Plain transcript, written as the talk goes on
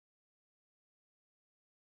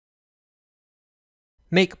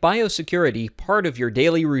Make biosecurity part of your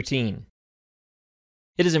daily routine.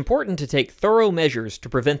 It is important to take thorough measures to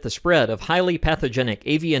prevent the spread of highly pathogenic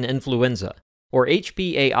avian influenza, or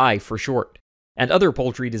HPAI for short, and other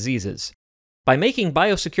poultry diseases. By making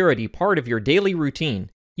biosecurity part of your daily routine,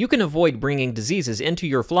 you can avoid bringing diseases into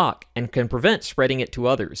your flock and can prevent spreading it to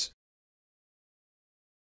others.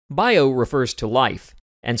 Bio refers to life,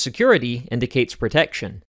 and security indicates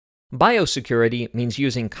protection. Biosecurity means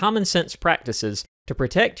using common sense practices to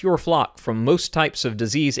protect your flock from most types of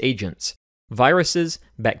disease agents, viruses,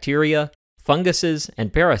 bacteria, funguses,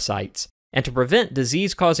 and parasites, and to prevent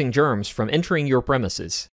disease-causing germs from entering your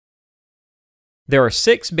premises. There are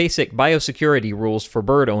 6 basic biosecurity rules for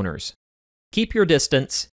bird owners. Keep your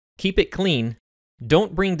distance, keep it clean,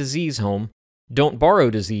 don't bring disease home, don't borrow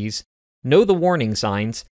disease, know the warning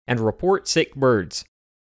signs, and report sick birds.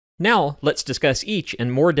 Now, let's discuss each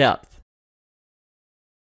in more depth.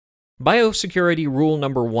 Biosecurity Rule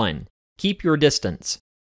Number 1. Keep your distance.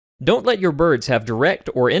 Don't let your birds have direct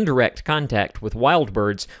or indirect contact with wild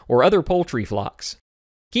birds or other poultry flocks.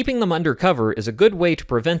 Keeping them under cover is a good way to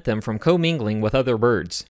prevent them from commingling with other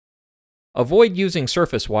birds. Avoid using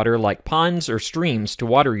surface water like ponds or streams to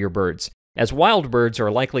water your birds, as wild birds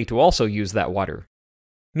are likely to also use that water.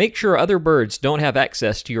 Make sure other birds don't have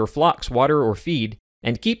access to your flock's water or feed,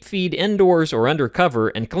 and keep feed indoors or under cover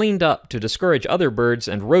and cleaned up to discourage other birds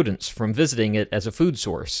and rodents from visiting it as a food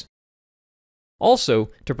source. Also,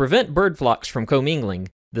 to prevent bird flocks from commingling,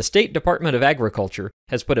 the State Department of Agriculture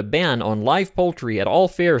has put a ban on live poultry at all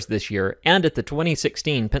fairs this year and at the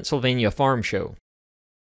 2016 Pennsylvania Farm Show.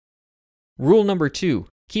 Rule number 2.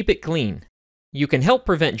 Keep it clean. You can help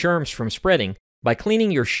prevent germs from spreading by cleaning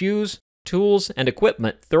your shoes, tools, and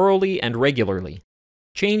equipment thoroughly and regularly.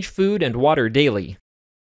 Change food and water daily.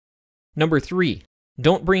 Number 3.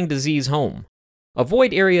 Don't bring disease home.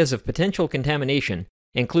 Avoid areas of potential contamination,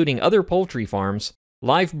 including other poultry farms,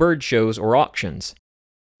 live bird shows, or auctions.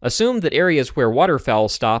 Assume that areas where waterfowl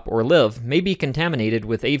stop or live may be contaminated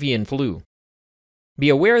with avian flu. Be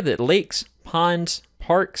aware that lakes, ponds,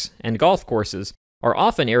 parks, and golf courses are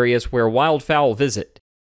often areas where wildfowl visit.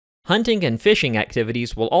 Hunting and fishing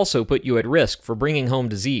activities will also put you at risk for bringing home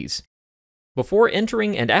disease. Before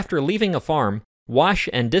entering and after leaving a farm, wash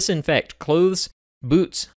and disinfect clothes,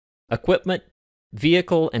 boots, equipment,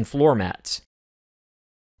 vehicle, and floor mats.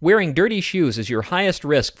 Wearing dirty shoes is your highest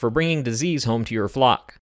risk for bringing disease home to your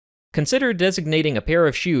flock. Consider designating a pair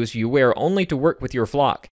of shoes you wear only to work with your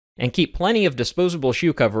flock, and keep plenty of disposable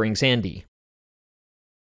shoe coverings handy.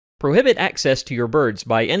 Prohibit access to your birds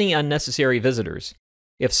by any unnecessary visitors.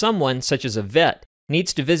 If someone, such as a vet,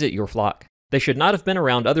 needs to visit your flock, they should not have been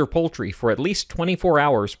around other poultry for at least 24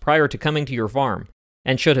 hours prior to coming to your farm,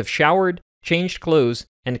 and should have showered, changed clothes,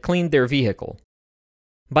 and cleaned their vehicle.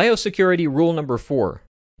 Biosecurity Rule Number 4.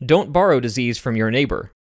 Don't borrow disease from your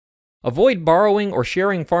neighbor. Avoid borrowing or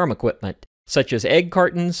sharing farm equipment, such as egg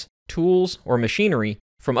cartons, tools, or machinery,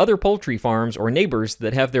 from other poultry farms or neighbors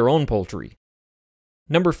that have their own poultry.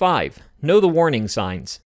 Number 5. Know the warning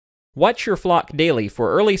signs. Watch your flock daily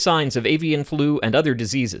for early signs of avian flu and other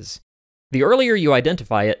diseases. The earlier you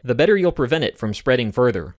identify it, the better you'll prevent it from spreading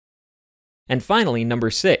further. And finally, number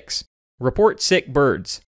 6. Report sick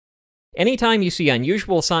birds. Anytime you see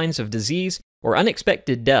unusual signs of disease or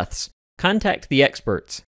unexpected deaths, contact the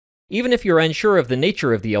experts. Even if you're unsure of the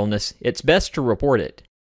nature of the illness, it's best to report it.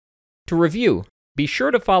 To review, be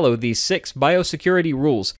sure to follow these 6 biosecurity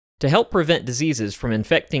rules to help prevent diseases from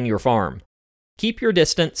infecting your farm. Keep your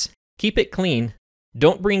distance, keep it clean,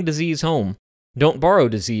 don't bring disease home, don't borrow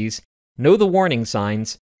disease, know the warning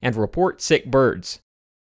signs, and report sick birds.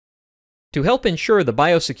 To help ensure the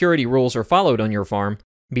biosecurity rules are followed on your farm,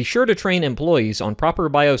 be sure to train employees on proper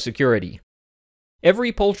biosecurity.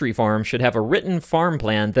 Every poultry farm should have a written farm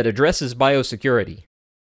plan that addresses biosecurity.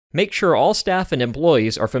 Make sure all staff and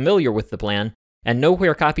employees are familiar with the plan and know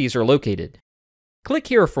where copies are located. Click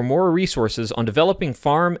here for more resources on developing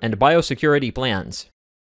farm and biosecurity plans.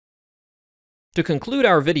 To conclude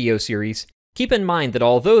our video series, keep in mind that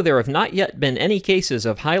although there have not yet been any cases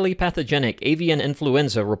of highly pathogenic avian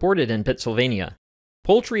influenza reported in Pennsylvania,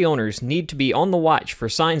 poultry owners need to be on the watch for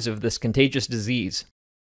signs of this contagious disease.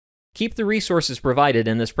 Keep the resources provided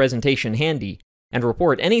in this presentation handy and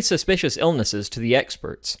report any suspicious illnesses to the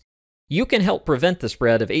experts. You can help prevent the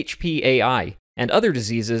spread of HPAI and other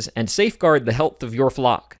diseases and safeguard the health of your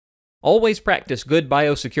flock. Always practice good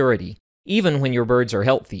biosecurity, even when your birds are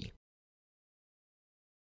healthy.